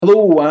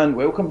Hello and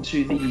welcome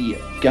to the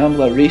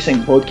Gambler Racing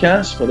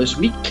podcast for this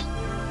week.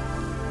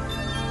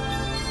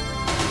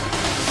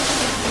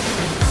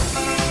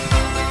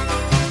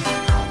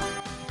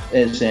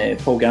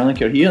 It's Paul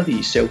Gallagher here,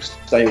 the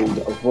self-styled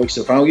voice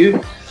of value.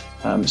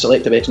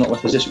 Selective X not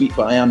with us this week,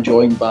 but I am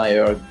joined by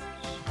our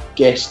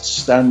guest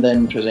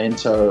stand-in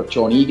presenter,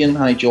 John Egan.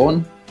 Hi,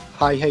 John.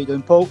 Hi, how you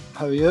doing, Paul?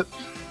 How are you?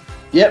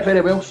 Yeah,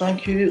 very well,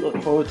 thank you.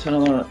 Looking forward to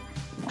another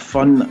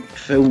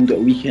fun-filled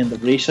weekend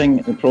of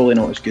racing, and probably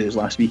not as good as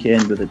last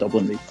weekend with the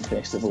Dublin Racing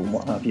Festival and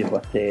what have you,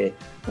 but there's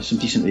some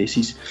decent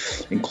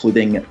races,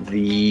 including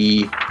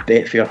the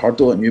Betfair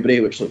Hurdle at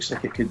Newbury, which looks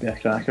like it could be a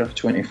cracker,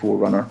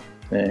 24-runner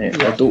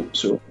hurdle,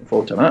 so looking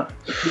forward to that.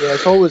 Yeah,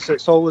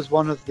 it's always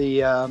one of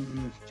the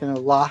kind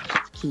of last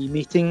key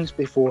meetings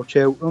before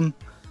Cheltenham,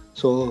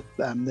 so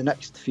the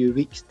next few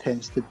weeks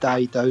tends to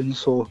die down,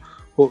 so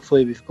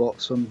hopefully we've got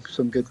some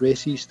good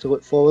races to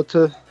look forward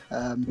to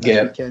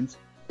this weekend.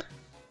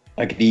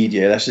 Agreed,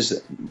 yeah, this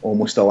is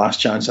almost the last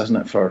chance, isn't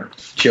it, for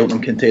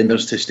Cheltenham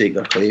contenders to stake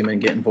their claim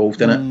and get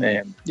involved in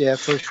it. Yeah,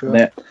 for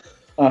sure.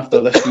 After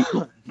this week,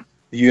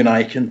 you and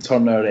I can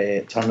turn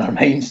our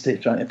minds to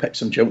trying to pick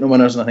some Cheltenham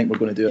winners, and I think we're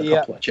going to do a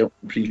couple of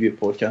Cheltenham preview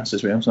podcasts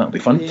as well, so that'll be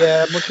fun.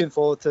 Yeah, I'm looking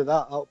forward to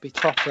that. That'll be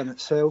tough in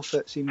itself.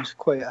 It seems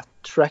quite a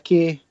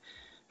tricky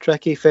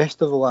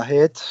festival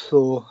ahead,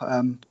 so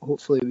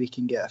hopefully we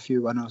can get a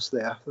few winners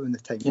there when the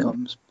time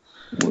comes.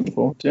 Looking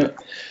forward to it.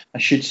 I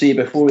should say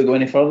before we go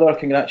any further,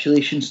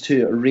 congratulations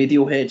to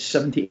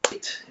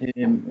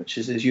Radiohead78, which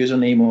is his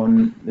username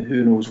on the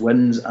Who Knows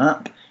Wins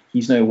app.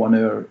 He's now won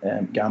our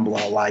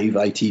Gambler Live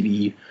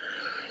ITV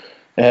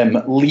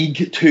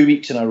league 2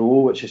 weeks in a row,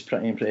 which is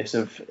pretty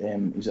impressive.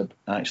 He's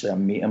actually a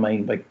mate of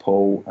mine, Big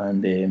Paul,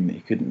 and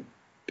he couldn't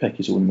pick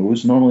his own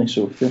nose normally,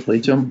 so fair play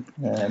to him.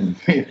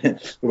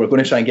 We were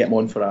going to try and get him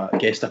on for a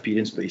guest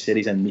appearance, but he said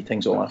he's in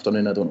meetings all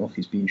afternoon. I don't know if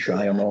he's being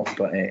shy or not,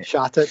 but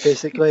chat it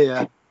basically,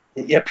 yeah.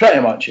 Yeah,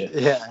 pretty much it.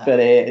 Yeah. But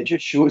it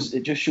just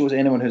shows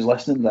anyone who's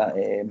listening that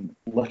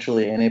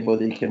literally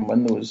anybody can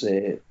win those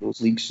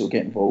leagues. So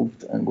get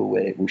involved, and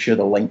we'll share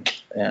the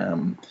link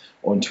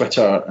on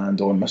Twitter and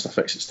on Mr.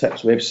 Fixit's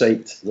Tips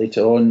website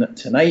later on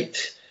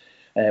tonight,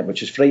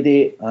 which is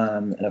Friday,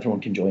 and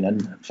everyone can join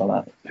in for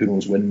that Who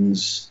Knows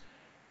Wins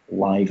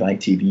live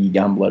ITV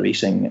Gambler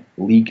Racing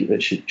League,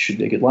 which should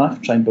be a good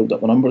laugh. Try and build up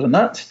the numbers on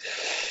that.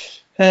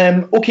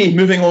 Okay,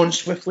 moving on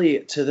swiftly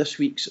to this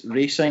week's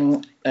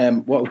racing.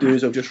 What I'll do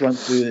is I'll just run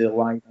through the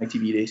live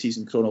ITV races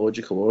in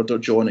chronological order,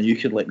 John, and you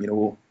can let me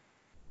know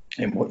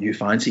what you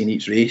fancy in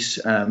each race.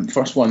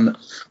 First one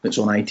that's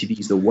on ITV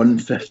is the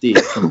 150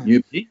 from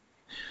Newbury.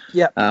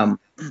 Yeah. I'll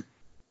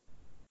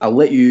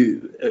let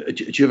you.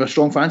 Do you have a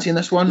strong fancy in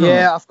this one?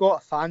 Yeah, I've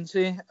got a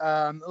fancy.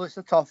 It's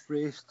a tough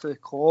race to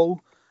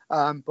call.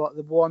 But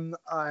the one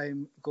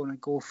I'm going to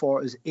go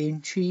for is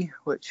Aintree,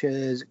 which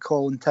is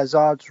Colin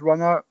Tizard's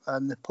runner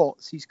and the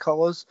Potsy's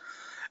colours.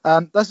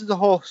 This is a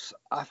horse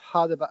I've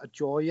had a bit of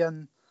joy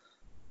in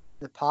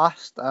the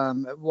past.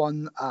 It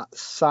won at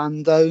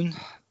Sandown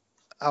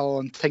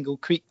on Tingle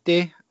Creek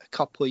Day a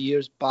couple of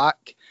years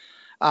back,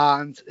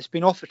 and it's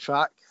been off the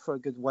track for a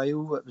good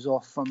while. It was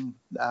off from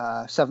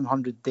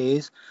 700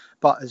 days,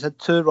 but it's had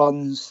 2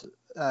 runs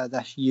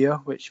this year,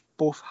 which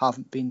both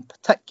haven't been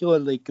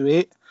particularly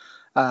great.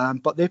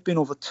 But they've been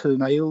over 2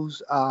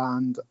 miles,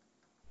 and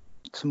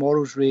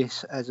tomorrow's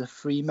race is a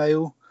 3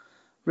 mile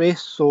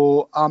race,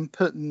 so I'm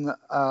putting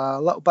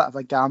a little bit of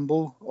a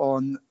gamble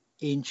on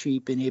Aintree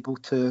being able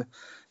to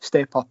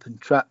step up and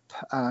trip.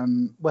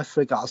 With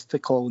regards to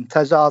Colin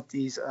Tizard,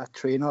 he's a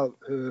trainer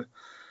who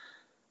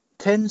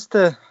tends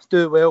to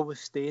do well with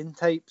staying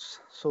types,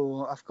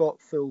 so I've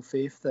got full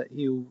faith that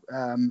he'll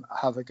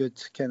have a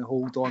good kind of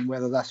hold on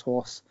whether this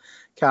horse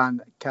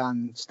can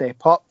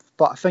step up.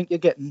 But I think you're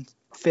getting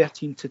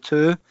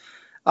 13-2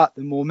 at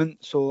the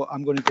moment, so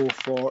I'm going to go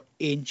for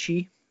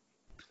Aintree.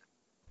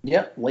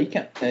 Yeah, like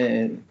it.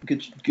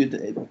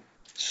 Good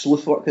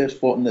sleuth work there,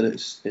 spotting that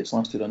its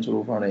last 2 runs were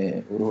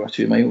over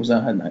 2 miles.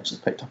 I hadn't actually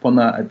picked up on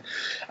that.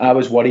 I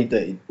was worried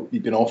that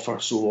he'd been off for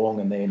so long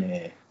and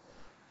then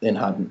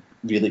hadn't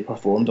really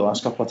performed the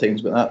last couple of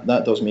times, but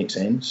that does make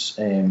sense.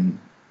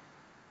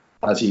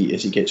 As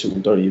he gets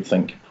older, you'd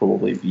think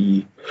probably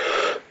be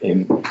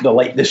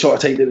the sort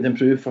of type that would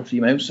improve for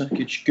 3 miles. So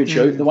good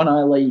shout. The one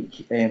I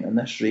like in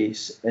this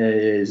race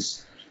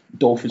is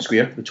Dolphin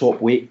Square, the top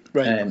weight,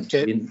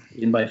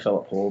 ridden by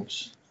Philip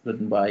Hobbs,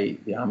 ridden by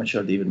the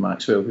amateur David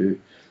Maxwell, who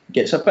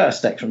gets a bit of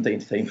stick from time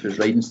to time for his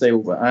riding style,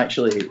 but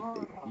actually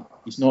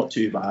he's not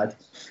too bad.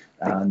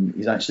 And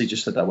he's actually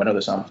just had a winner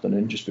this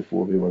afternoon, just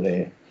before we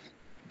were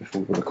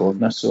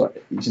recording this, so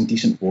he's in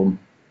decent form.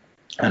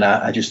 And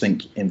I just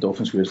think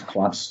Dolphin Square is the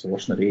class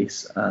horse in the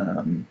race.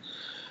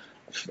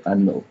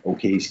 And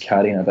okay, he's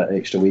carrying a bit of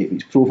extra weight, but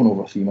he's proven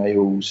over 3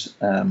 miles.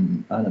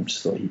 And I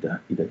just thought he'd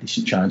a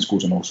decent chance,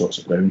 goes on all sorts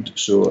of ground.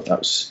 So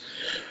that's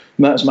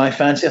my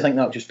fancy. I think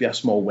that'll just be a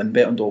small win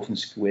bet on Dolphin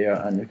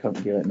Square, and you're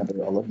currently getting about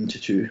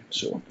 11-2.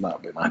 So that'll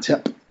be my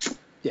tip.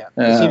 Yeah,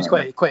 it seems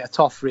quite a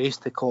tough race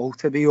to call,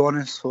 to be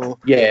honest. So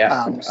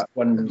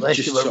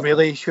unless you were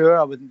really sure,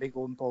 I wouldn't be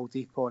going ball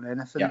deep on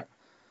anything.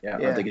 Yeah,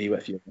 I'd agree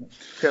with you.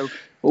 Cool.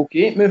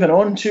 Okay, moving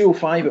on.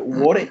 205 at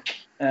Warwick.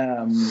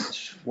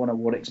 It's one of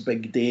Warwick's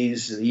big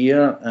days of the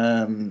year,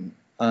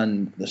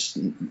 and this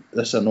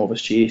is a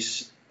novice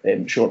chase.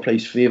 Short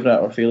price favourite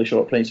or fairly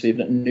short price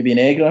favourite, Nubia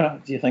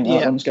Negra. Do you think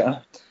that one's got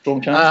a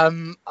strong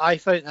chance? I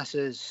think this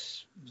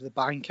is the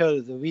banker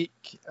of the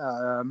week.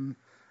 I'm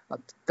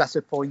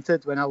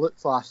disappointed when I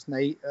looked last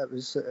night. It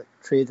was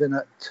trading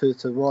at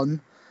 2-1,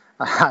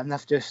 and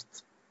I've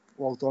just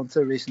logged on to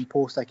the Racing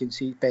Post. I can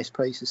see best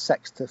price is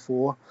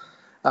 6-4.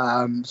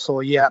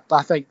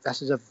 I think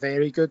this is a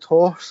very good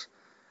horse.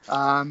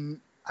 I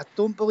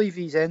don't believe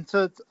he's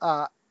entered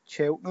at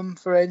Cheltenham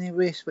for any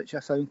race, which I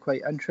found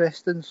quite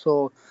interesting.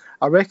 So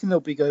I reckon they'll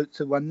be out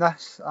to win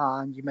this,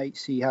 and you might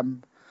see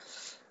him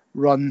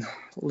run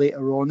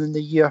later on in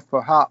the year,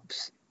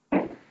 perhaps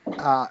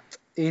at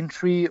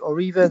Aintree or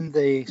even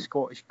the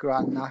Scottish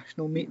Grand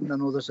National meeting. I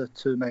know there's a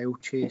 2-mile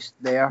chase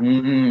there,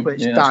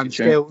 which Dan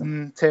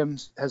Skelton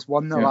has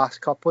won the last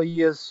couple of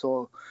years.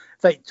 So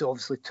I think it's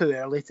obviously too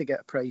early to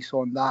get a price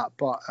on that,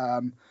 but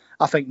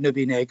I think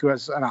Nubia Negra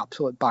is an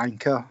absolute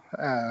banker.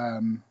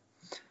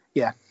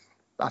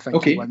 I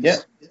think he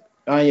wins.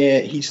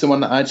 He's the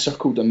one that I'd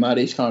circled on my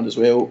race card as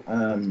well.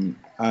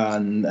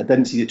 And I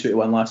didn't see the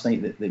 2-1 last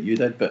night that you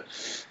did, but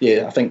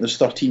I think there's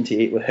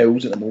 13-8 with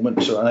Hills at the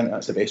moment, so I think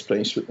that's the best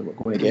price that we're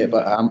going to get.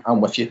 But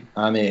I'm with you.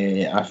 I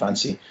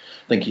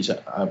think he's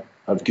a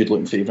good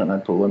looking favourite, and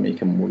I'd probably make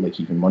him more like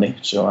even money.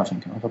 So I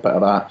think I'll have a bit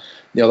of that.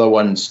 The other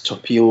one's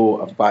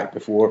Torpedo. I've backed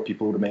before.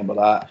 People remember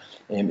that.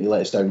 He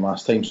let us down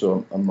last time,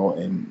 so I'm not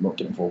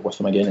getting involved with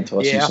him again until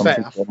I see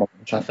something.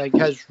 I think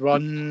his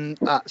run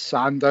at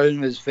Sandown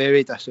was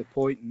very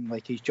disappointing.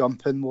 Like, his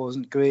jumping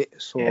wasn't great,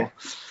 so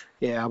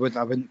I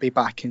wouldn't be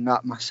backing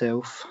that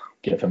myself.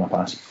 Give him a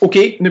pass.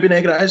 Okay, Nubia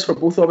Negra is for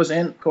both of us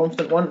then.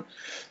 Confident one.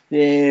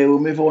 We'll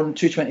move on.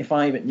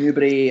 225 at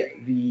Newbury.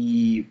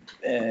 The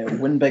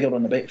win bigger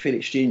on the Betfair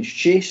Exchange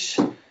Chase,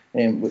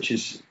 which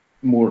is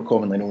more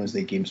commonly known as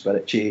the Game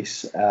Spirit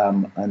Chase.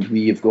 And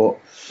we have got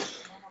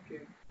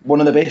one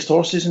of the best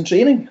horses in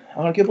training,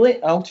 arguably.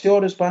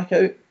 Altior is back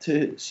out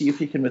to see if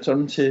he can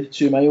return to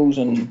 2 miles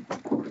and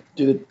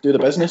do the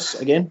business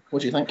again.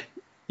 What do you think?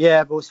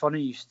 Yeah, but it's funny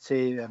you should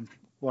say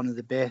one of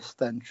the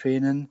best in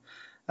training.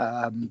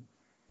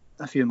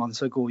 A few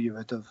months ago you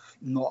would have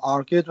not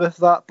argued with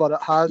that, but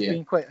it has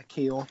been quite a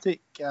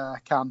chaotic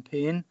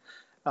campaign.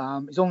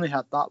 He's only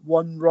had that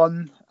one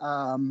run.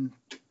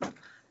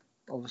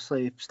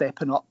 Obviously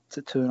stepping up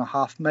to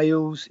 2.5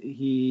 miles,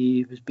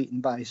 he was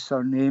beaten by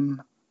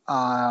Surname,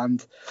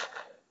 and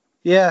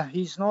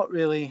he's not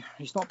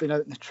been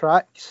out in the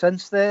track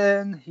since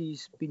then.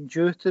 He's been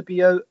due to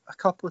be out a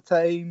couple of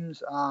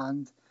times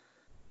and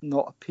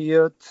not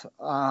appeared,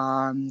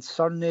 and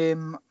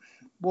Surname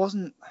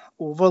wasn't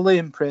overly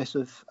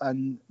impressive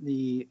in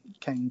the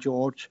King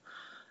George.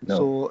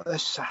 No.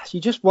 So you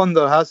just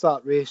wonder, has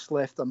that race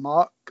left a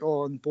mark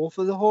on both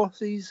of the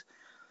horses?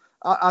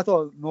 I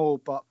don't know,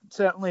 but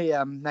certainly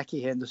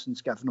Nicky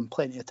Henderson's given him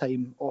plenty of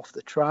time off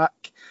the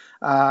track.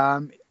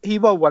 He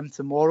will win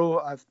tomorrow.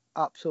 I've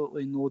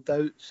absolutely no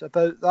doubts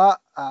about that.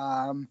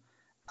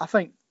 I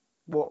think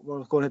what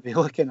we're going to be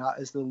looking at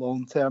is the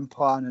long-term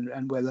plan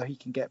and whether he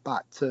can get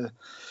back to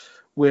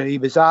where he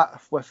was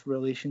at with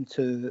relation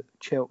to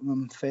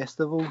Cheltenham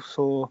Festival.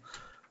 So,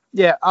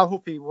 I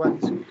hope he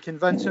wins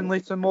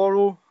convincingly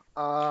tomorrow.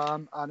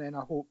 And then I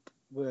hope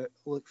we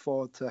look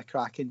forward to a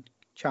cracking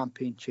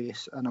champion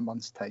chase in a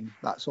month's time.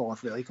 That's all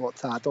I've really got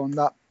to add on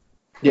that.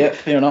 Yeah,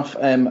 fair enough.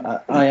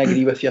 I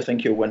agree with you. I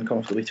think he'll win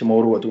comfortably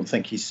tomorrow. I don't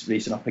think he's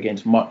racing up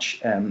against much.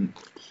 I don't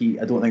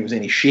think it was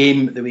any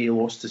shame the way he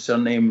lost to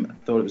Surname.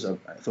 I thought it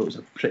was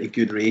a pretty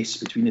good race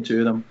between the two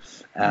of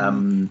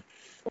them.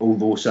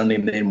 Although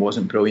Surname then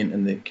wasn't brilliant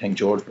in the King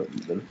George, but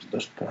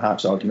there's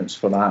perhaps arguments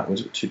for that.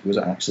 Was it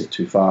actually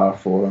too far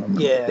for him?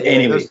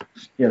 Anyway,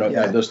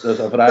 there's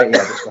a variety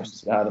of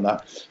discussions to be had on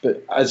that.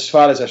 But as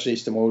far as this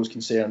race tomorrow is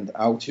concerned,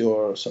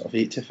 Altior sort of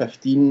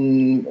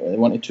 8-15,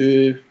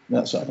 1-2,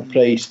 that sort of a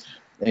price.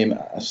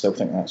 I still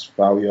think that's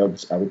value.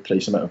 I would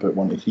price him at about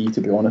 1-3,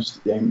 to be honest.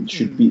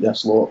 Should beat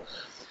this lot.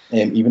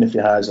 Even if he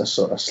has a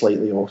sort of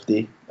slightly off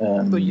day.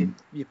 But you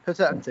put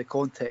it into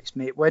context,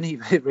 mate. When he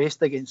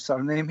raced against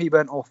Surname, he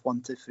went off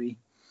 1-3.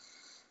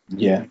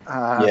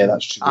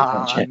 That's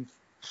true.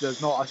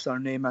 There's not a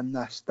Surname in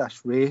this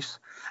race.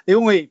 The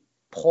only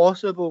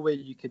possible way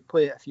you could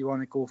play it, if you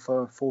want to go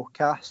for a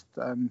forecast,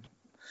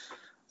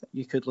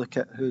 you could look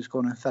at who's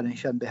going to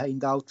finish in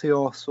behind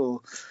Altior.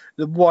 So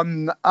the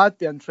one I'd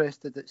be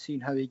interested at seeing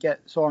how he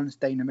gets on is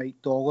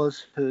Dynamite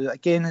Dollars, who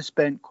again has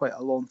spent quite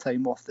a long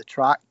time off the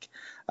track,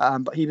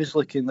 but he was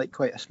looking like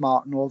quite a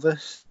smart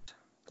novice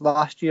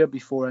last year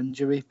before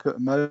injury put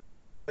him out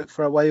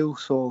for a while.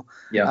 So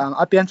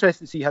I'd be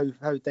interested to see how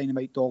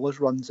Dynamite Dollars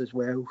runs as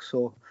well.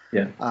 So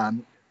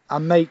I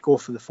might go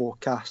for the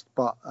forecast,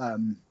 but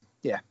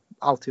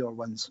Altior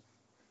wins.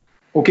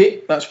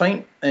 Okay, that's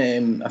fine.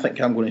 I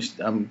think I'm going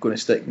to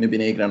stick maybe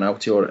Negra and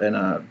Altior in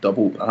a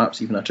double,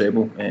 perhaps even a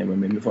treble, when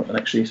we move on to the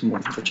next race, and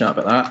we'll have a chat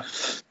about that,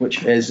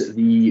 which is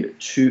the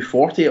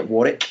 240 at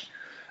Warwick.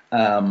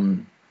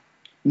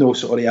 No,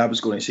 sorry, I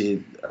was going to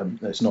say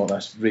it's not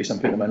this race I'm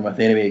putting them in with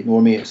anyway.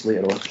 Ignore me, it's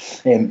later on.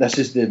 This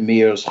is the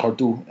Mayor's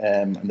Hurdle,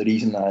 and the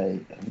reason I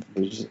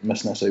was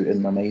missing this out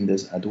in my mind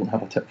is I don't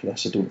have a tip for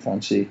this. I don't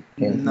fancy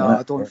anything. No,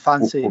 I don't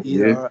fancy it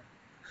either.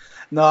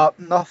 No,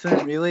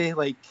 nothing really.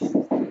 Like,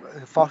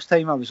 the first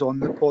time I was on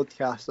the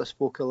podcast, I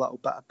spoke a little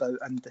bit about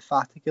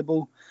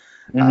Indefatigable.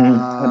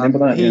 I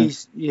remember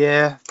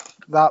that.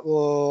 That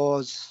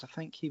was, I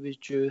think he was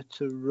due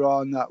to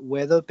run at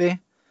Wetherby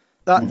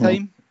that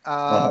time.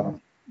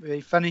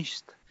 He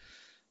finished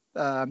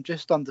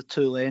just under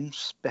 2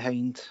 lengths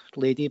behind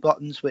Lady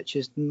Buttons, which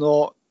is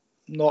not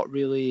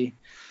really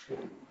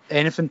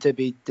anything to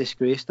be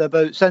disgraced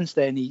about. Since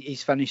then,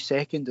 he's finished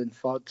second and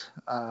third.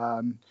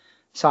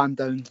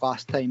 Sandown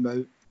last time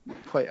out,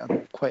 quite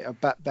a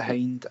bit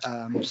behind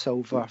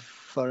Silver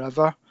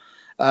Forever.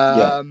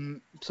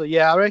 So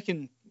I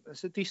reckon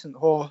it's a decent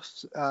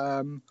horse,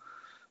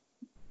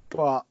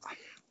 but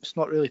it's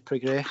not really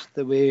progressed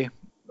the way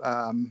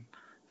I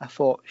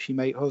thought she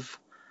might have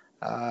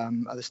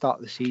at the start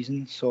of the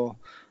season. So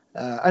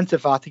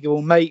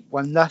Indefatigable might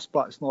win this,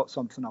 but it's not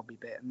something I'll be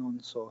betting on.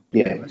 So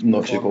I'm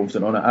not too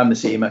confident on it. I'm the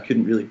same. I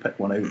couldn't really pick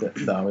one out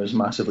that I was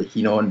massively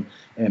keen on.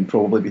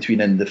 Probably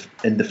between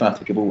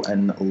Indefatigable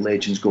and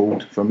Legends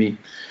Gold for me.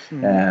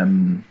 I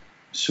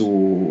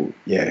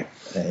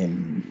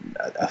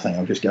think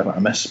I'll just give it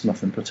a miss.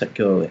 Nothing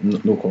particularly,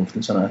 no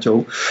confidence in it at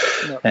all.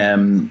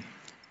 No.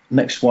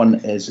 Next one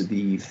is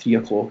the 3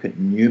 o'clock at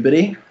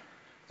Newbury,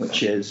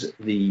 which is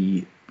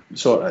the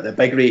sort of the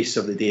big race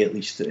of the day, at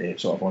least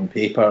sort of on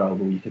paper,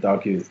 although you could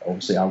argue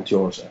obviously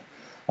Altior's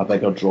a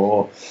bigger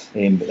draw,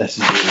 but this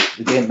is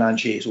the Dent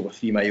Chase over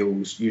 3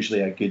 miles,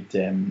 usually a good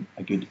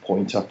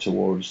pointer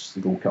towards the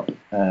Gold Cup,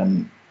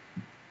 and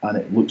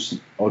it looks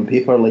on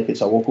paper like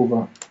it's a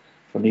walkover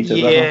for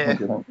Native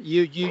River.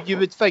 You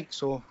would think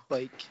so.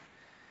 Like,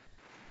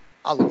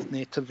 I love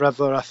Native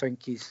River. I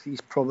think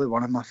he's probably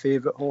one of my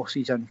favourite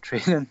horses in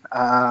training.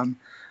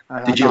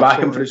 Did you back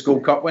him for his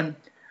Gold Cup win?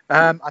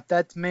 I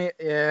did, mate.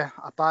 Yeah,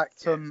 I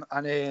backed him,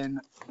 and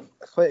then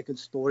quite a good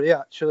story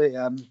actually.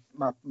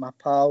 My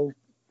pal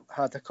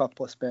had a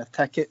couple of spare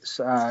tickets,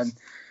 and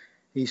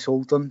he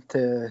sold them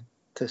to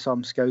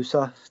some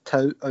Scouser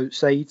tout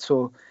outside.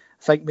 So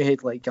I think we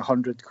had like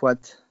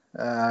 £100.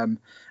 I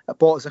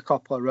bought us a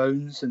couple of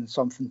rounds, and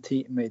something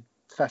Tate made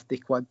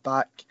 £50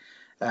 back,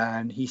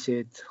 and he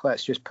said,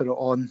 let's just put it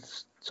on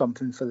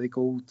something for the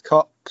Gold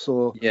Cup.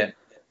 So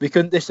we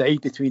couldn't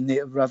decide between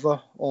Native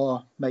River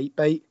or Might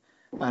Bite.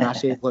 And I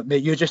said, look,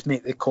 mate, you just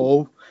make the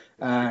call.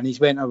 And he's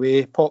went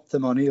away, popped the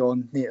money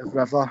on Native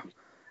River,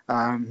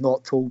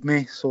 not told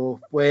me. So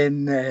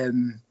when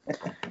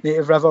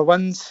Native River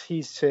wins,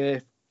 he's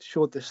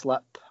showed the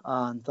slip,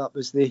 and that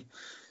was the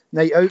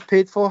night out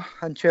paid for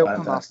in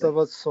Cheltenham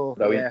afterwards. So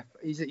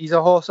he's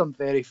a horse I'm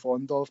very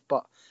fond of,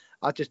 but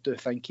I just do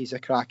think he's a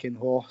cracking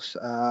horse.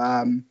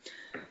 I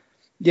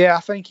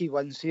think he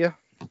wins here.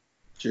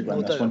 Should no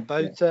win doubt this one.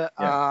 About it.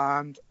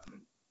 And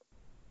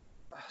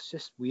it's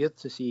just weird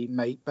to see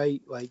Might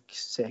Bite like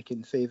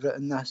second favourite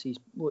in this. He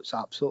looks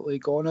absolutely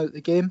gone out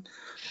the game.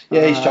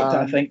 Yeah, he's chucked it,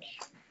 I think.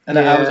 And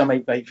I was a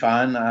Might Bite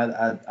fan.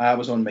 I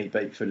was on Might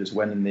Bite for his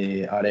win in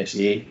the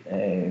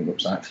RSA. What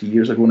was that, 3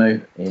 years ago now?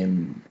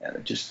 And I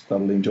just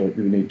thoroughly enjoyed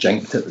it. We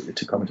jinked it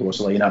to come towards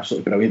the line.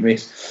 Absolutely brilliant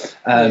race.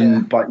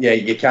 But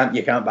you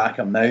can't back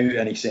him now,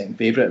 and he's second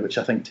favourite, which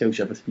I think tells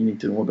you everything you need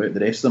to know about the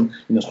rest of them.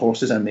 And there's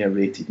horses in there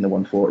rated in the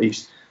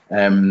 140s.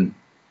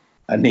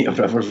 And Native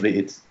River's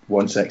rated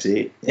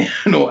 168.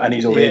 And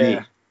he's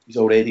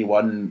already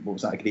won. What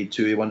was that? Grade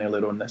 2. He won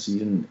earlier on this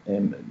season.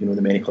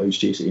 The Many Clouds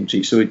Chase at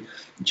Aintree. So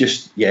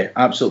just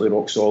absolutely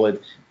rock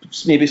solid.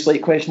 Maybe a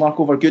slight question mark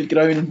over good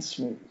ground,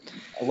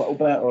 a little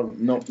bit, or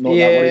not that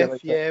worried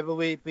about it. Well,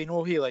 we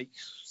know he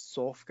likes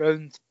soft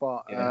ground,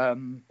 but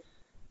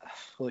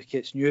look,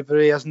 it's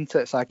Newbury, isn't it?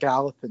 It's a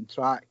galloping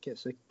track.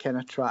 It's a kind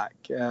of track.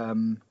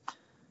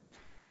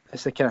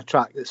 It's the kind of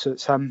track that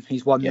suits him.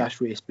 He's won this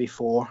race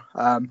before.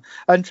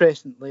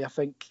 Interestingly, I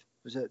think,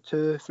 was it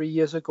 2 or 3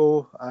 years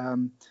ago,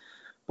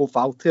 both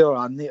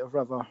Altior and Native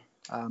River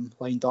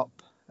lined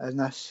up in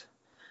this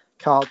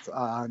card,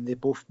 and they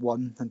both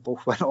won and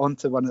both went on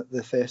to win at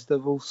the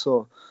festival.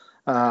 So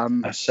a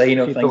sign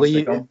of things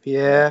to come.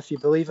 If you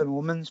believe in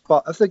omens.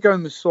 But if the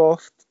ground was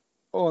soft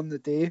on the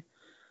day,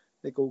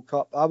 the Gold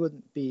Cup, I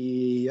wouldn't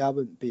be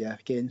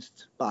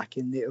against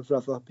backing Native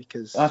River,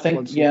 because I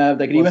think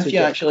I'd agree with you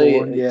actually.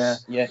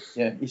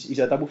 He's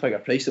a double figure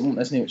price at the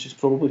moment, isn't he? Which is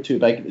probably too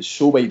big. It's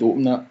so wide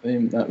open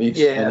that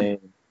race.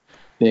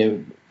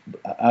 And,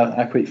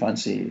 I quite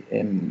fancy,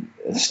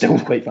 still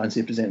quite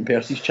fancy presenting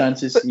Percy's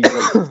chances.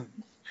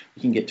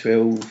 You can get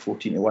 12,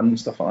 14 to 1 and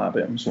stuff like that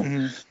about him. So,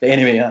 but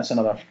anyway, that's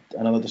another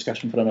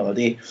discussion for another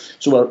day.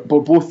 So we're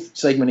both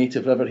Sigma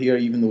Native River here,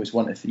 even though it's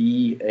 1 to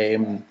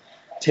 3.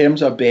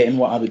 Terms of betting,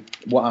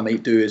 what I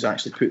might do is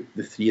actually put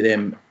the 3 of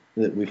them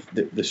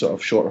the sort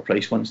of shorter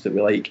price ones that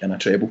we like in a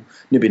treble.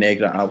 Newbie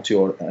Negra,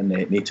 Altior, and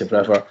Native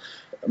River.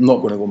 I'm not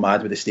going to go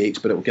mad with the stakes,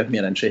 but it will give me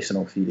an interest in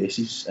all three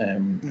races.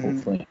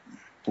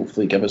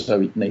 Hopefully give us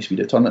a nice wee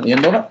return at the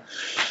end of it.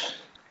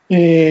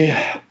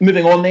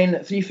 Moving on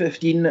then,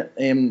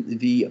 3:15,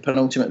 the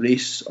penultimate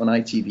race on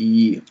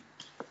ITV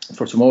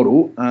for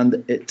tomorrow,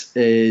 and it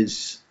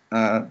is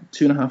a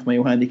 2.5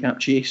 mile handicap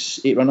chase,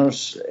 8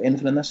 runners.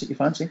 Anything in this that you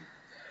fancy?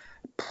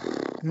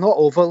 Not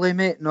overly,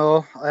 mate,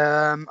 no.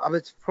 I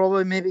would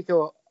probably maybe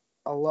go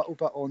a little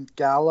bit on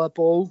Gala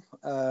Ball,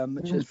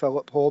 which is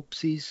Philip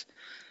Hobbs's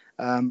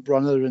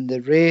runner in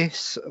the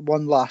race.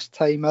 Won last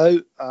time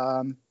out,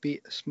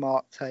 beat a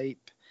smart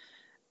type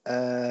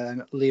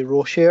Le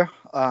Rocher,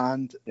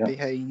 and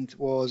behind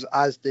was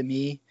As de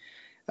Me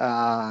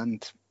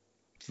and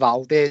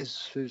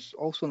Valdez, who's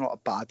also not a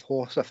bad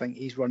horse. I think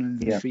he's running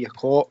 3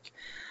 o'clock.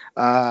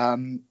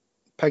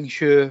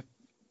 Pingshu,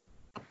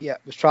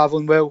 was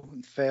travelling well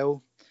and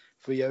fell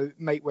 3 out.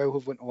 Might well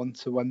have went on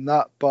to win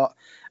that, but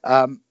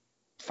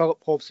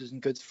Philip Hobbs is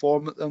in good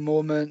form at the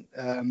moment.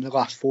 The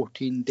last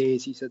 14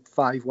 days he's had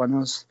 5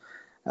 winners.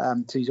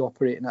 So he's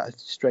operating at a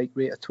strike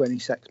rate of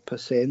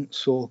 26%.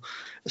 So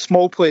a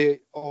small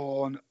play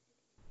on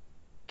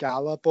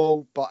Gala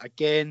Ball, but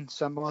again,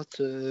 similar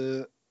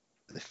to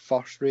the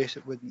first race,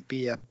 it wouldn't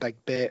be a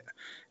big bet. It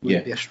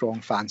wouldn't be a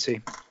strong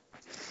fancy.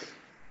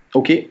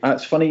 Okay,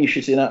 that's funny you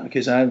should say that,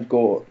 because I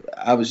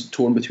was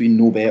torn between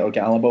no bet or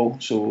Gala Ball.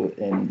 So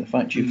the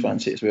fact you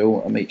fancy it as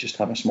well, I might just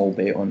have a small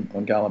bet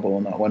on Gala Ball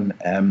on that one.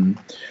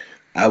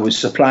 I was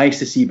surprised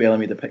to see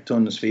Bellamy the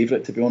Picton as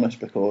favourite, to be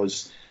honest,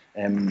 because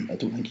I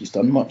don't think he's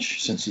done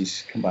much since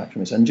he's come back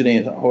from his injury.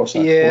 That horse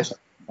I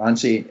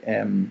fancy.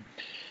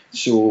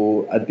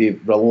 So I'd be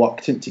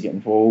reluctant to get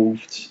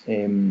involved.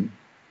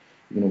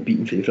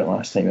 Beaten favourite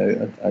last time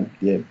out, I'd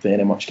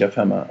very much give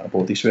him a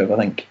body swerve, I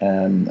think.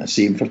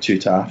 Same for Two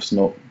Taffs.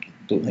 Don't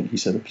think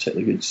he's had a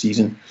particularly good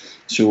season.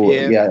 So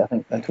I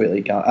think I quite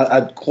like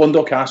that.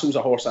 Clondalk Castle's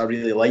a horse I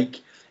really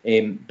like,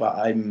 but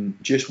I'm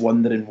just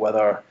wondering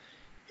whether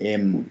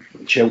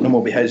Cheltenham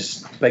will be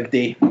his big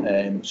day.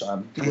 So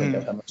I'm going to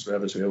give him a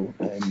swerve as well,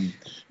 and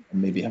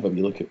maybe have a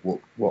wee look at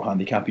what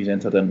handicap he's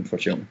entered in for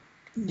Cheltenham.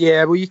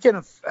 Yeah, well, you kind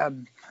of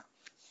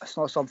it's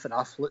not something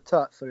I've looked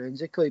at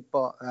forensically,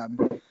 but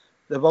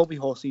there will be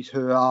horses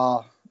who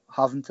are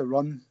having to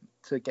run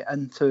to get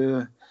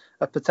into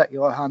a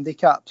particular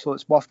handicap, so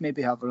it's worth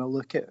maybe having a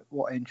look at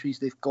what entries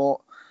they've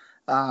got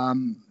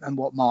and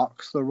what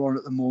marks they're on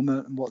at the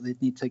moment and what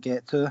they'd need to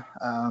get to.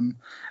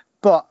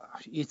 But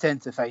you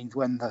tend to find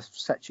when there's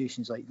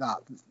situations like that,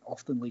 it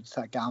often leads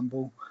to a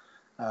gamble.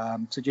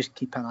 So just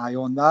keep an eye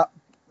on that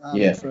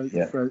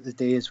throughout the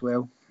day as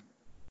well.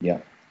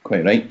 Yeah,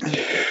 quite right.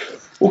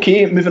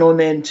 Okay, moving on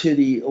then to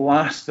the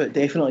last, but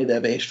definitely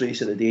the best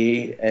race of the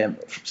day,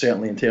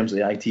 certainly in terms of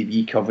the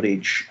ITV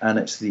coverage, and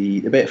it's the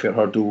Betfair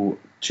Hurdle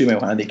 2 mile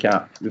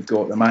handicap. We've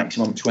got the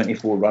maximum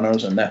 24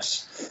 runners in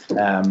this,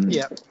 and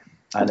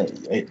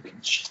it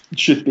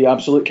should be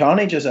absolute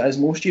carnage, as it is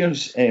most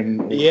years.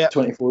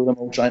 24 of them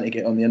all trying to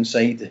get on the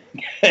inside,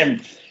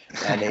 and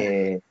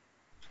I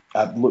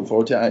look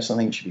forward to it. Actually, I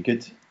think it should be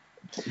good.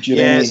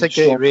 It's a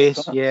great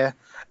race.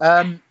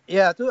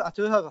 I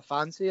do have a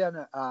fancy in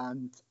it,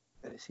 and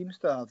it seems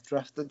to have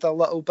drifted a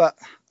little bit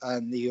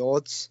in the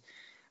odds.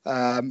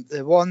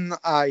 The one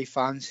I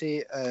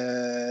fancy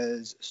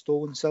is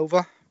Stolen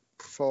Silver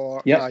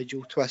for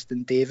Nigel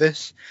Twiston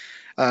Davis.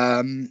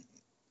 Won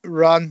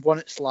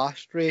its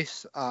last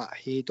race at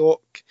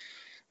Haydock,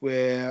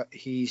 where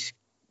he's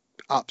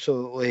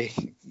absolutely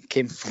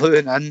came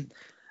fluing in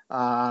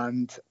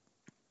and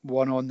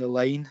won on the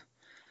line.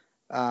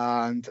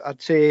 And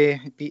I'd say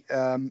beat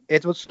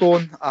Edward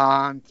Stone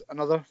and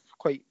another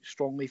quite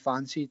strongly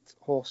fancied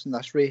horse in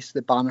this race,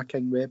 the Banner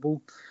King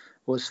Rebel,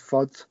 was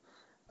third.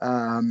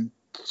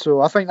 So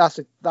I think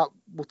that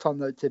will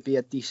turn out to be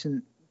a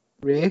decent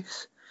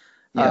race.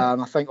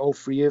 I think all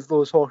 3 of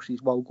those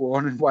horses will go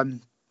on and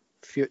win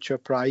future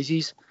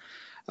prizes.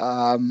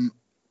 I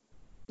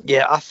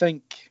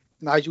think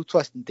Nigel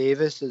Twiston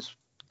Davis has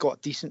got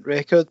a decent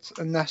record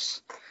in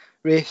this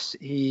race.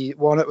 He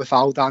won it with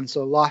Al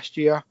Dancer last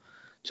year.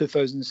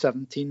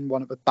 2017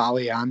 won it with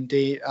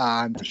Ballyandy,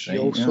 and he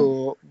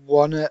also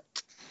won it.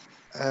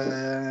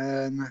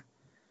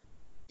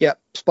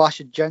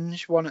 Splash of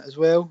Ginge won it as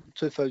well,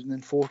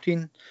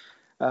 2014.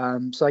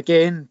 So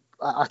again,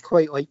 I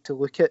quite like to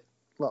look at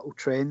little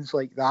trends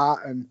like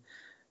that and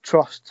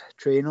trust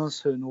trainers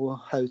who know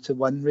how to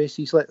win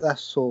races like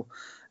this. So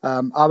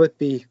I would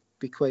be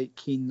quite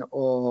keen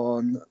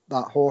on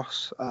that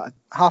horse at a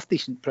half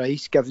decent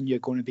price, given you're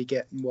going to be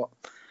getting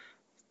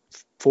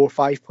 4 or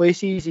 5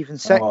 places, even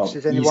 6.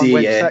 Does anyone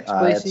win 6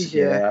 places?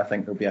 I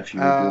think there'll be a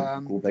few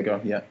go bigger.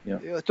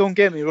 Don't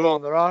get me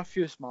wrong, there are a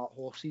few smart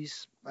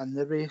horses in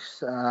the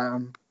race.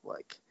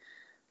 Like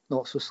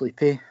Not So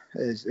Sleepy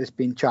is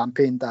been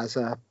championed as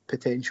a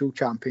potential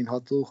champion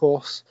hurdle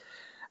horse.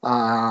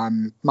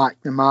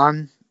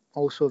 McNamara,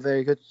 also a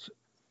very good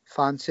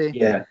fancy.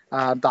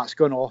 That's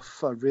gone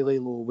off a really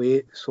low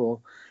weight,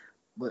 so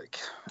look,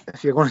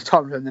 if you're going to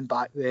turn around and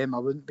back them, I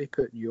wouldn't be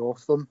putting you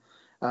off them.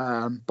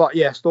 But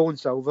yeah, Sterling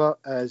Silver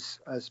is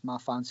my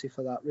fancy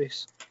for that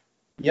race.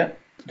 Yeah,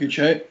 good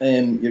shout.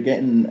 You're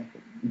getting,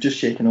 just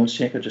checking Odds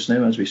Checker just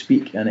now as we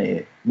speak,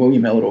 and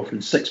William Hill are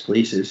offering 6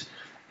 places,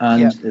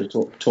 and the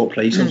top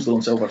price on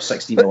Sterling Silver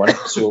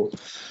 16-1. So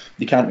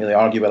you can't really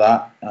argue with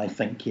that. I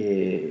think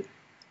I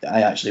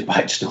actually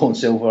backed Sterling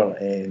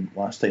Silver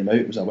last time out.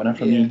 It was a winner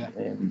for me.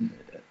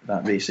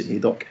 That race at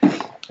Haydock,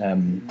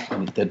 and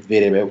it did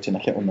very well to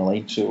nick it on the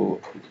line. So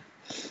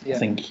I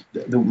think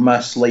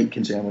my slight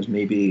concern was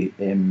maybe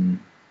the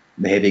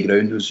heavy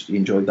ground. He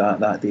enjoyed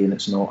that day, and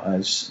it's not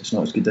as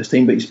good this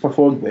time. But he's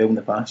performed well in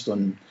the past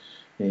on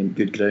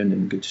good ground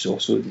and good soil.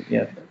 So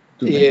yeah,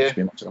 don't think it should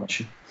be much of an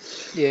issue.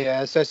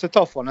 Yeah, it's a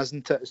tough one,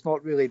 isn't it? It's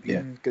not really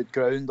been good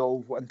ground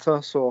all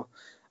winter, so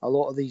a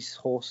lot of these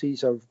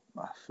horses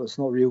it's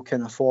not real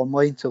kind of form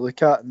line to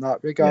look at in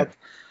that regard.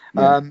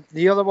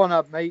 The other one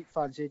I might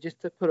fancy,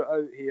 just to put it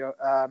out here,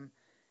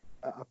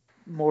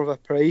 more of a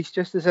price,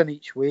 just as in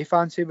each way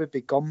fancy, would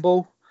be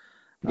Gumball.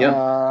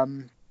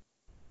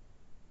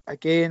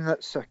 Again,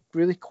 it's a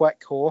really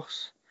quick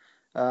horse.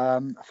 I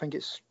think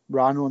it's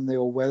ran on the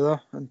all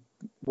weather and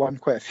won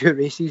quite a few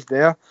races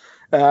there.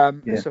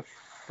 It's a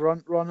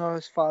front runner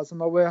as far as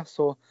I'm aware,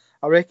 so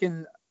I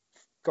reckon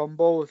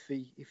Gumball,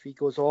 if he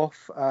goes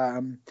off,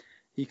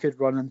 he could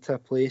run into a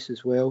place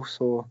as well.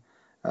 So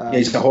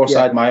he's a horse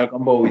I admire,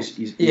 Gumball.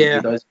 He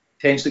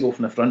tends to go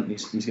from the front.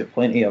 He's got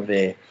plenty of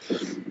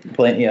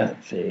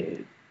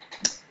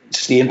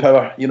staying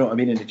power, you know what I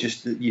mean? And it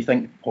just, you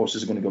think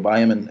horses are going to go by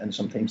him, and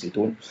sometimes they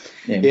don't.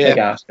 Big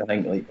ask, I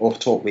think, like off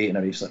top weight in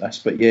a race like this.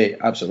 But yeah,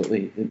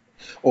 absolutely,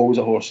 always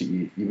a horse that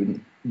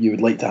you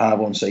would like to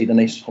have on side. A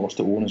nice horse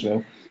to own as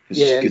well.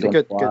 Yeah, he's a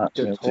good horse,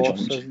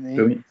 isn't he?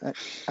 Brilliant.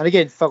 And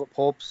again, Philip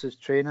Hobbs is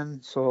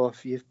training, so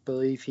if you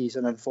believe he's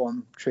an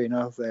informed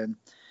trainer, then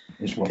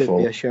it could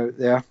be a shout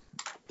there.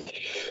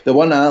 The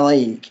one I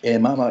like,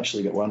 I've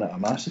actually got one at a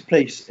massive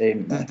price, I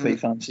quite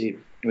fancy,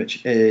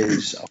 which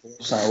is a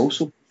horse I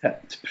also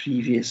picked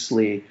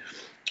previously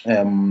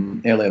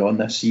earlier on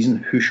this season,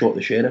 Who Shot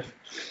the Sheriff.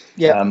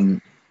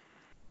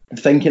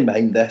 Thinking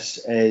behind this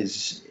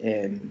is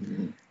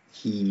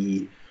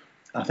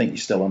I think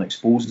he's still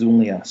unexposed. He's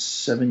only a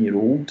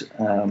 7-year-old.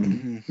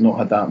 Not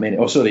had that many.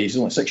 Oh, sorry, he's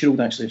only a 6-year-old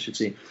actually, I should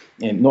say.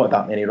 Not had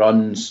that many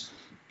runs.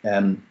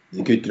 The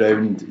good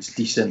ground is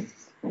decent.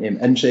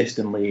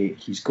 Interestingly,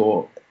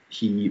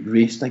 he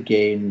raced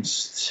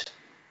against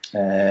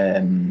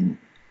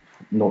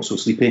Not So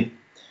Sleepy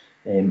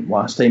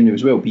last time. He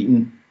was well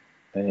beaten.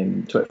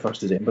 21st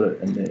December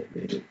in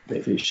the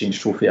FA Exchange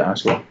Trophy at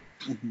Ascot.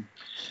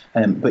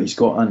 But he's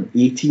got an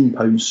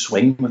 £18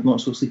 swing with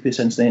Not So Sleepy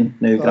since then.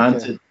 Now,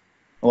 granted,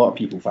 a lot of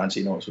people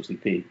fancy Not So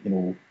Sleepy,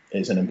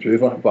 as an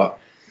improver, but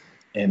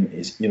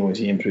is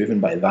he improving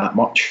by that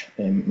much?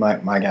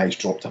 My guy's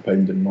dropped a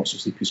pound, and Not So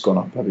Sleepy's gone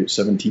up about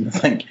 17, I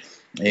think.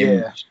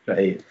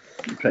 Pretty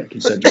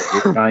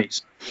considerable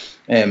price.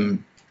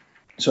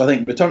 So I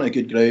think return to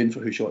good ground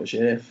for Who Shot the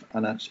Sheriff,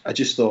 and I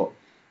just thought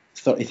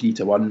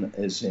 33-1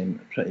 is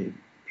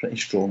pretty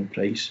strong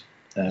price.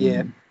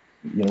 When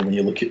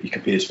you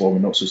compare his form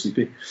and Not So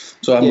Sleepy.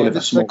 So I'm going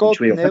to small each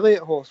way. Gordon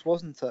Elliott horse,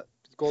 wasn't it?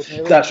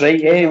 That's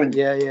right, yeah.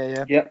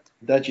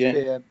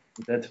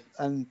 Did.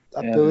 And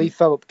I believe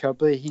Philip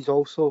Kirby, he's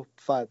also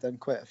fired in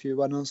quite a few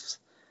winners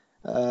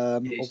over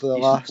the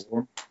last.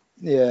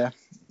 Yeah,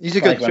 he's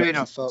a good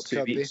trainer, Philip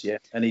Kirby.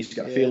 And he's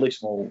got a fairly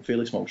small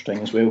string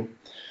as well.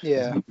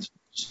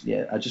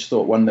 I just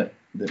thought one that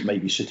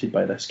might be suited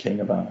by this kind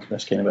of a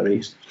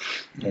race.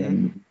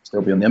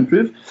 Still be on the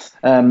improve.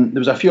 There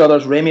was a few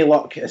others. Remy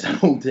Luck is an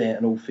old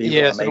favourite.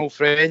 Yeah, it's an old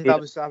friend. I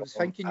was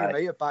thinking you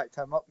might have backed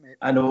him up, mate.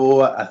 I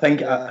know. I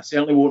think I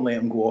certainly won't let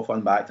him go off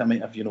unbacked. I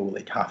might have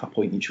like half a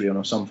point each way on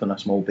or something, a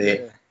small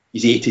bet.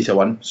 He's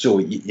 80-1, so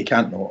you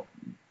can't not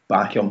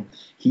back him.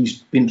 He's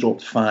been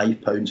dropped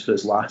 £5 for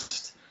his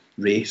last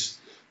race.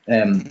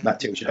 That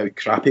tells you how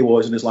crap he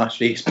was in his last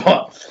race,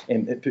 but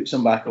it puts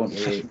him back onto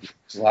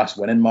his last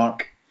winning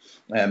mark.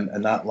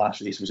 And that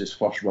last race was his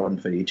first run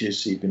for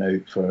ages. He'd been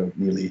out for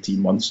nearly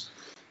 18 months.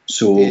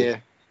 So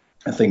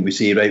I think we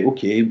say, right,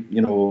 okay,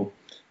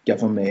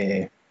 give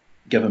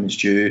him his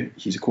due.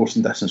 He's a course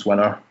and distance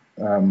winner.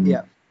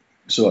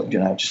 So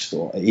I just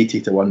thought at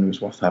 80-1 was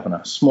worth having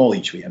a small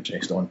each way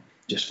interest on,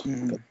 just for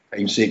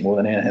time's sake more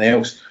than anything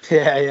else.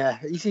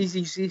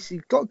 He's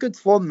got good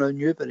form around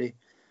Newbury.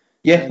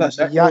 That's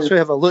it. You actually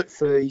have a look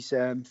through his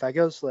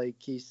figures. Like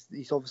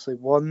he's obviously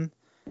won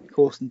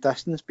course and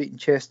distance, beating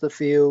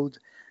Chesterfield.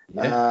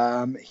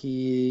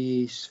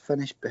 He's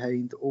finished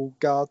behind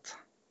Oldgard,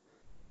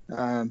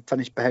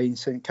 finished behind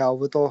St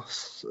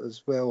Calvados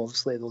as well.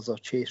 Obviously, those are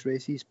chase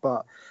races,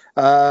 but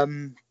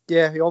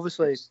he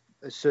obviously is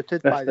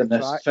suited by the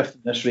track. Fifth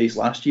in this race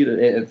last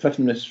year, fifth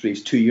in this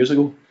race 2 years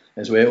ago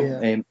as well.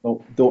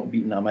 Not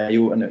beating a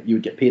mile, and you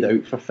would get paid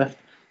out for fifth.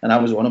 And I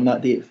was on him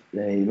that day.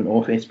 He went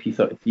off SP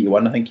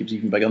 33-1. I think he was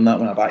even bigger than that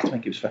when I backed him. I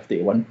think he was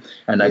 50-1,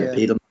 and I got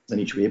paid him an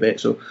each way bet.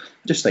 So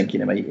just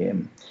thinking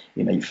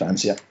he might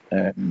fancy it.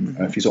 And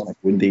if he's on a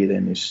going day,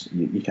 then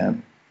you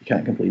can't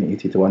complain at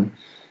 80 to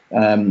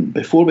 1.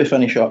 Before we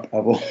finish up,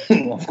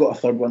 I've got a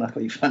third one I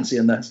quite fancy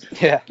in this.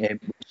 Yeah.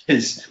 Which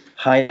is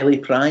highly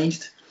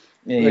prized.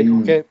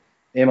 Okay.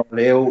 Emma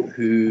Bell,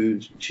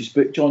 she's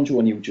booked John Joe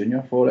O'Neill Jr.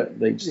 for it,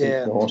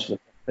 the horse for the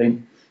first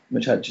time,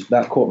 which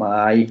that caught my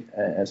eye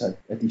as a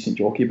decent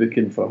jockey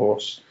booking for a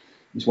horse.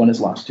 He's won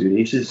his last 2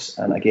 races,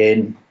 and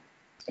again,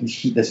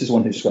 this is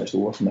one who switched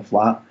over from the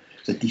flat.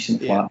 It's a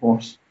decent flat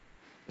horse.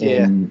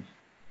 Yeah.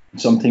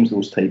 Sometimes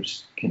those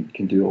types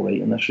can do all right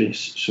in this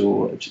race,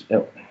 so it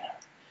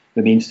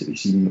remains to be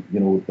seen.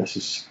 This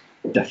is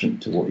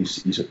different to what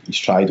he's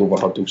tried over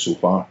hurdles so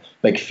far.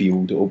 Big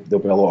field, there'll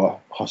be a lot of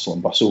hustle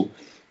and bustle.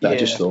 But I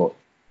just thought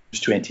it was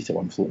 20 to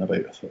 1 floating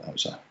about. I thought that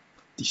was a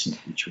decent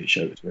each way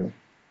shout as well.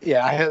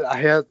 Yeah, I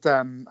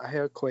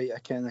heard quite a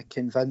kind of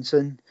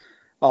convincing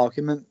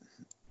argument.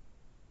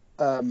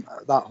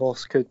 That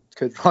horse could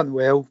run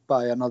well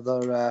by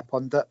another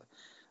pundit.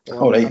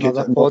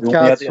 Another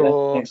podcast.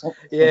 So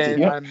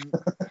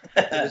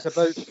it was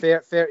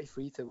about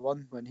 33 to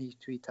 1 when he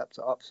tipped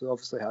it up. So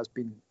obviously has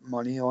been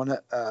money on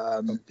it.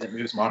 It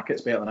moves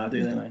markets better than I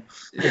do, then I.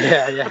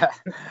 Yeah.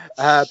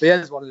 But he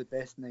is one of the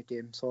best in the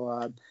game.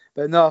 So,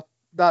 but no,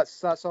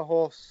 that's a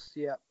horse.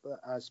 Yeah, that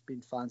has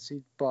been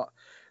fancied. But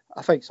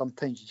I think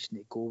sometimes you just need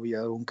to go with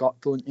your own gut,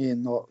 don't you,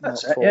 and not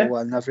follow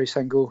in every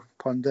single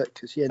pundit,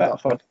 because you end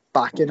up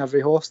backing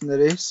every horse in the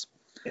race.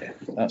 Yeah,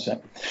 that's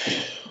it.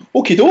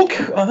 Okie doke.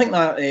 I think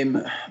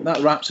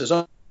that wraps us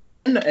up.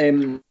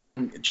 The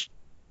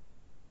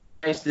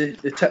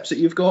tips that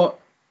you've got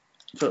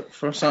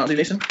for Saturday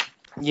racing?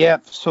 Yeah,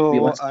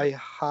 so I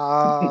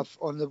have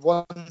on the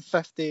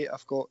 150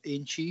 I've got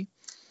Ainchi,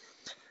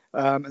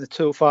 and the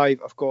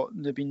 205 I've got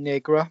Nubi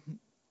Negra,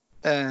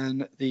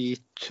 and the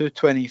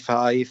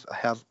 225 I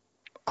have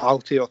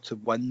Altior to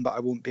win, but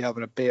I won't be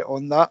having a bet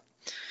on that.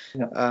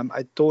 Yeah.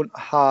 I don't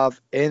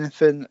have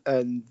anything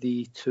in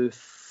the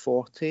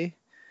 240.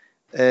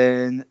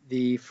 In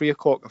the 3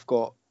 o'clock, I've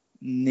got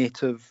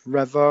Native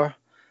River.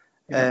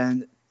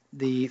 And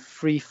the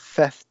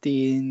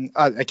 315,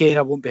 again,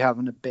 I won't be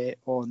having a bet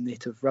on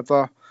Native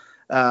River.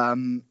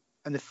 And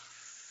the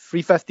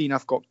 315,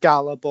 I've got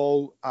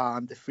Gallaball.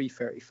 And the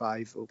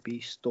 335 will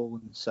be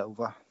Stolen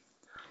Silver.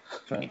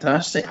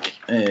 Fantastic.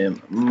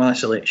 My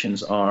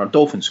selections are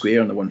Dolphin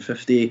Square on the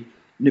 150.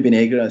 Nubi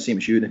Negra, same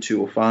as you, in the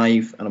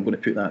 205, and I'm going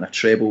to put that in a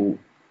treble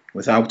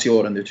with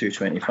Altior in the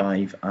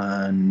 225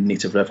 and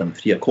Native River in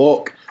 3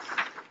 o'clock.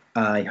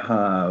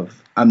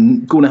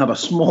 I'm going to have a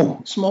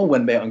small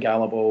win bet on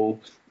Gallaball.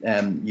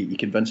 You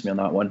convinced me on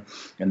that one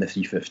in the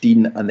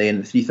 315, and then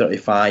the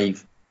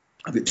 335.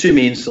 I've got 2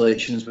 main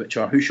selections, which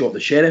are Who Shot the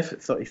Sheriff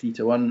at 33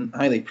 to 1,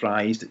 highly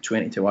prized at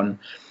 20 to 1,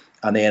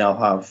 and then I'll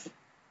have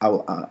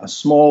a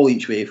small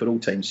each way for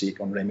old time's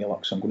sake on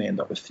Remulux. So I'm going to end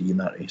up with 3 in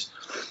that race.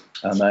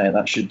 And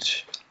that should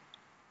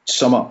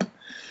sum up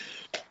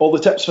all the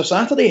tips for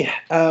Saturday.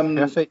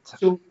 Perfect.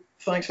 So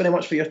thanks very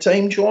much for your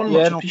time, John.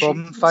 Yeah, no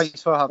problem.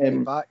 Thanks for having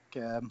me back.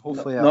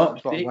 Hopefully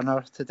I've got a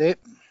winner today.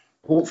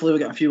 Hopefully we'll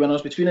get a few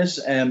winners between us,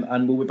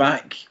 and we'll be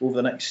back over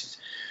the next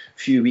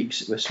few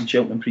weeks with some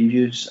Cheltenham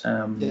previews.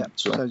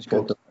 Sounds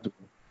good.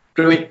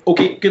 Brilliant.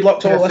 Okay, good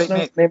luck to all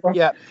listeners. Remember,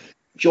 yeah.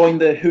 Join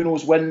the Who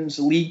Knows Wins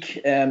League.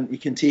 You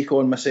can take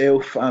on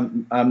myself.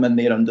 I'm in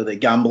there under the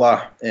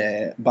Gambler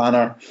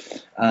banner,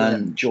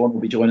 and John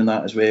will be joining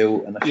that as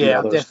well. And a few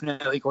others. I'm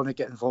definitely going to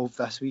get involved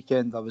this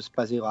weekend. I was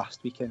busy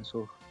last weekend,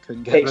 so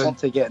couldn't get around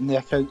to getting the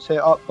account set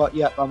up. But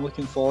yeah, I'm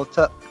looking forward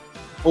to it.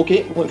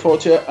 Okay, look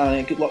forward to it,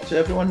 and good luck to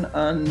everyone,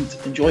 and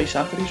enjoy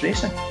Saturday's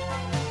racing.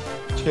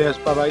 Cheers,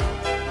 bye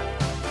bye.